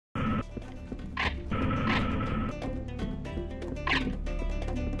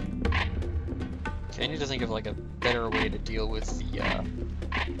I need to think of like a better way to deal with the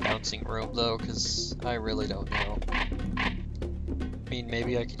bouncing room though, because I really don't know. I mean,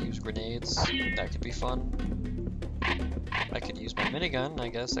 maybe I could use grenades. That could be fun. I could use my minigun. I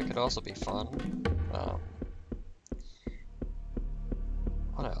guess that could also be fun.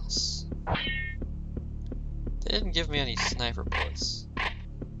 What else? They didn't give me any sniper bullets.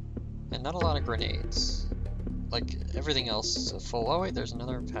 And not a lot of grenades. Like, everything else is a full... Oh wait, there's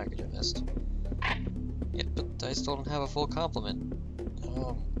another package I missed. Yeah, but I still don't have a full complement.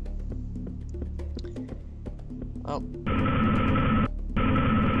 Well...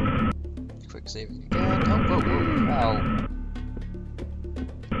 Quick saving again. Oh, whoa, whoa, ow.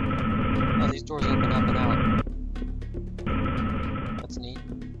 Oh, these doors open up and out. That's neat.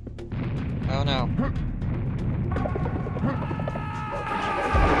 Oh no.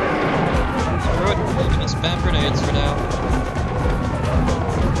 Screw it, I'm gonna spam grenades for now.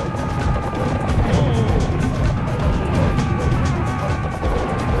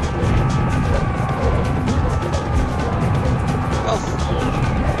 Health!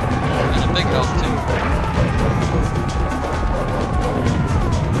 And a big health too.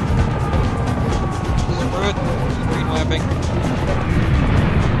 Screw it, green webbing.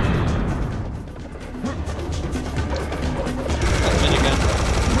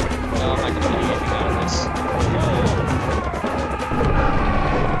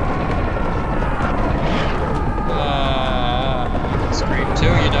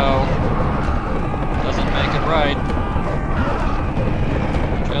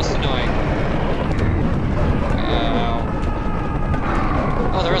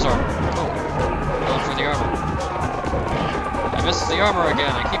 Armor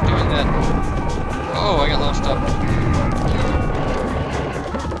again, I keep doing that. Oh, I got launched up.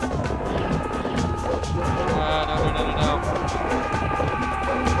 No.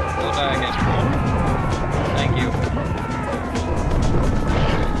 Don't die again. Thank you.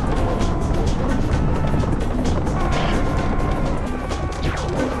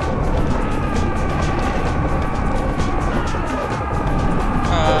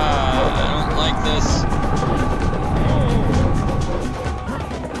 I don't like this.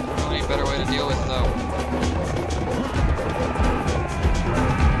 Better way to deal with it though.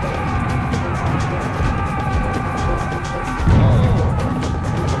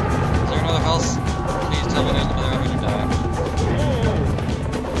 Is there another health? Please tell me there's another. I'm gonna die.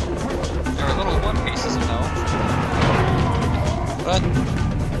 There are little one pieces of health. But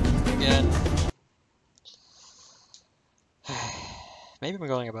again, maybe I'm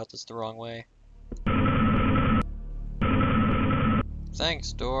going about this the wrong way.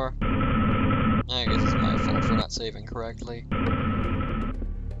 Thanks, door. I guess it's my fault for not saving correctly.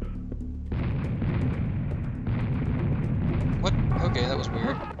 What? Okay, that was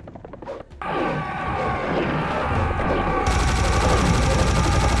weird.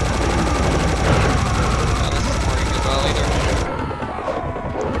 This isn't working as well either.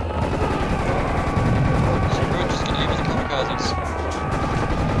 Screw it, just gonna aim at the kamikazes.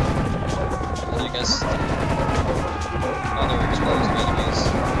 And I guess other exposed enemies.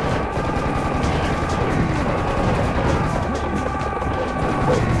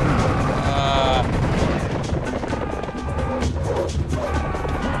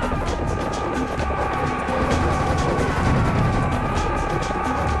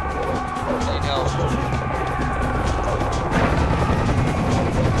 Need help.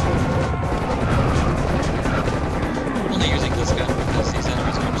 I'm only using this gun because these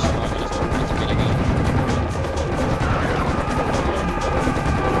enemies are much stronger with the minigun.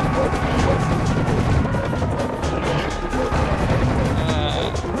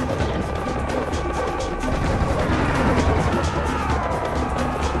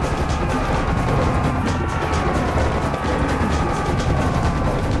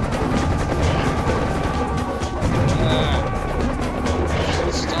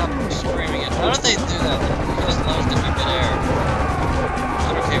 Stop screaming it. How did they do that? They just launched it in midair.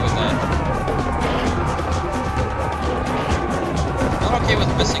 Not okay with that. Not okay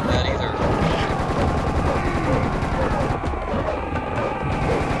with missing that either.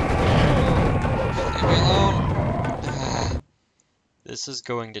 Leave me alone. This is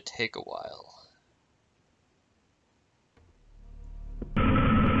going to take a while.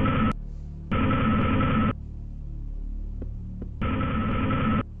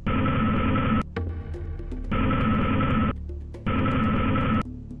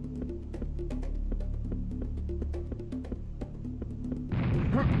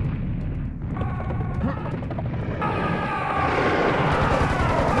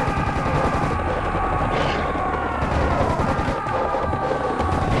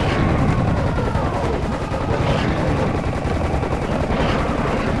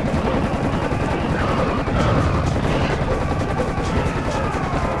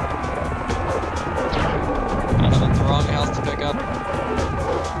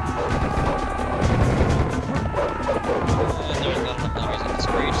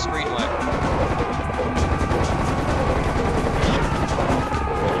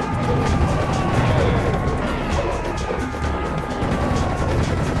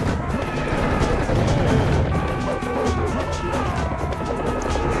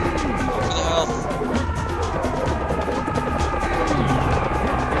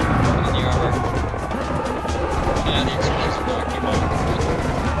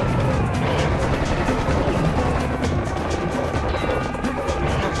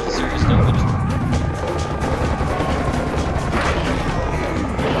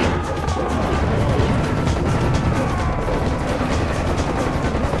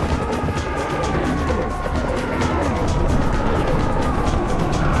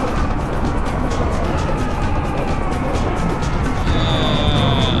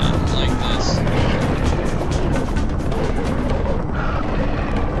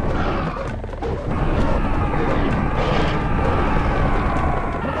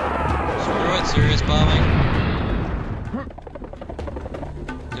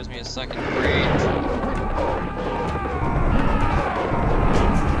 gives me a second range.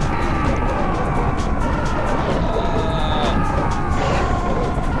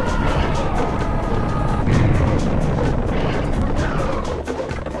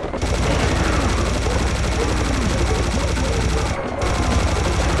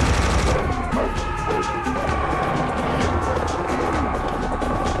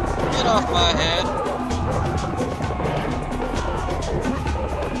 Get off my head.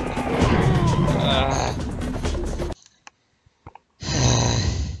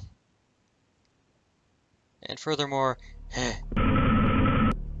 And furthermore,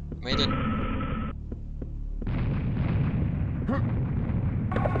 made it.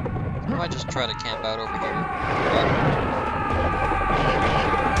 I might just try to camp out over here.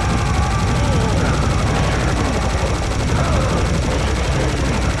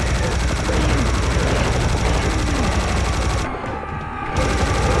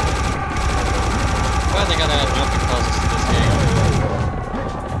 Why they gotta add jumping puzzles to this game?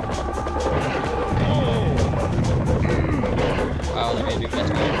 Wow, they made me much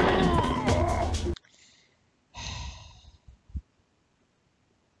better.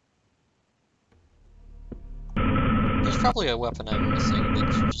 There's probably a weapon I'm missing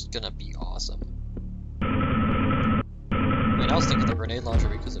that's just gonna be awesome. I mean, I was thinking the grenade launcher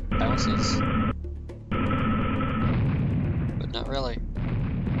because it bounces. But not really.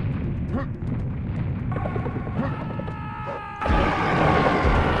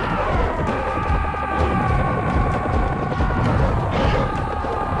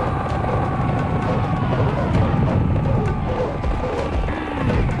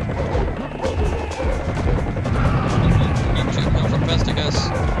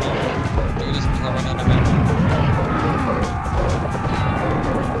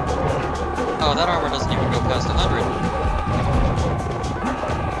 Oh, that armor doesn't even go past 100.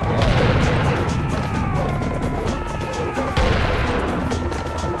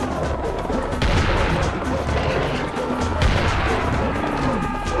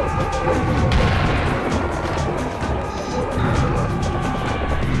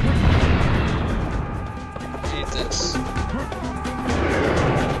 I hate this.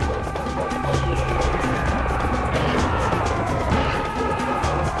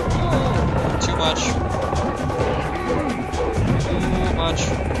 Too much. Too much.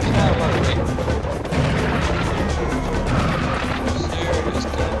 Get out of my way. Serious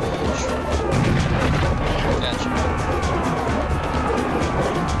damage. Gotcha.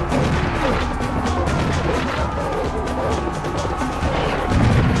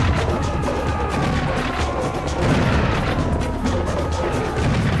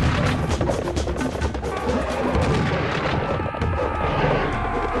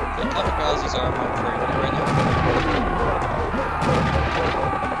 The kamikazes are my favorite right now.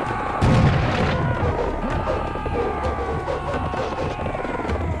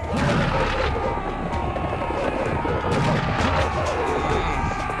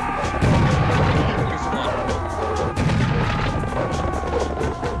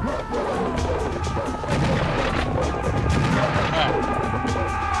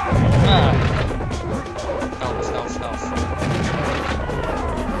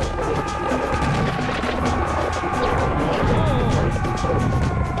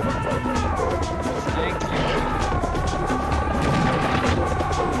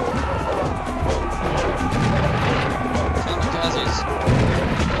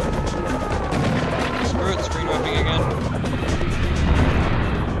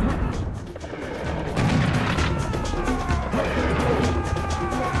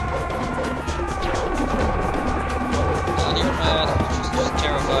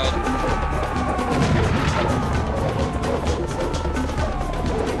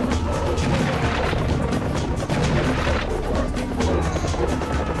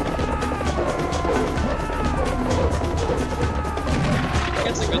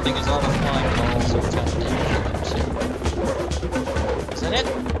 Good thing is all the flying balls are kind of damaging too. Is that it?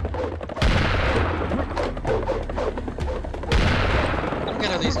 I don't get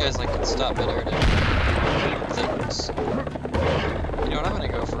how these guys like can stop midair to things. You know what? I'm gonna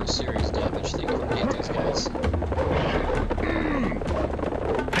go for a serious damage thing if I hate these guys.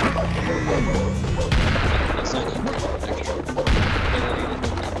 Yes, I need extra.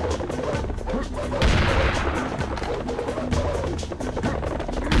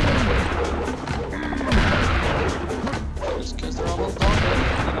 Just because they're almost done,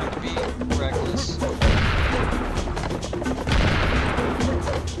 I'm going to be reckless.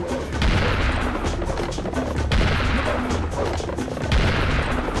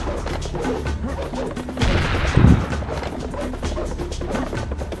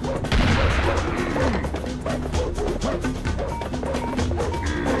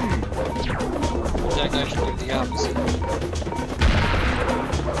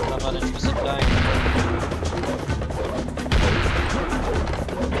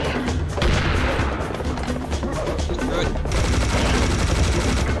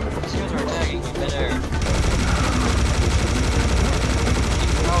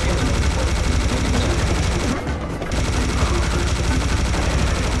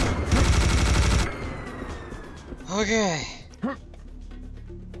 Okay. I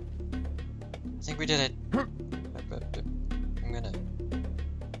think we did it. I'm gonna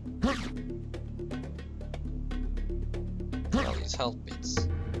get all these health bits.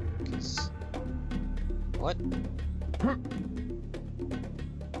 'Cause... What?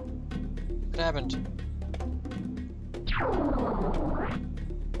 What happened?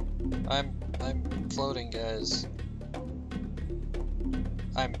 I'm floating, guys.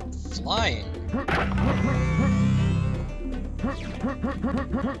 I'm flying.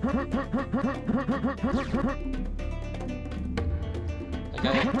 Like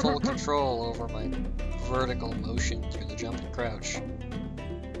I have full control over my vertical motion through the jump and crouch. I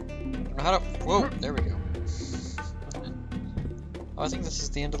don't know how to. Whoa! There we go. Oh, I think this is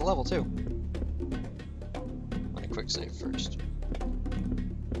the end of the level too. I'm gonna quick save first.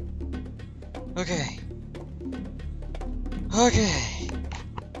 Okay. Okay.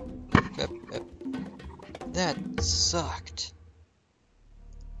 That sucked.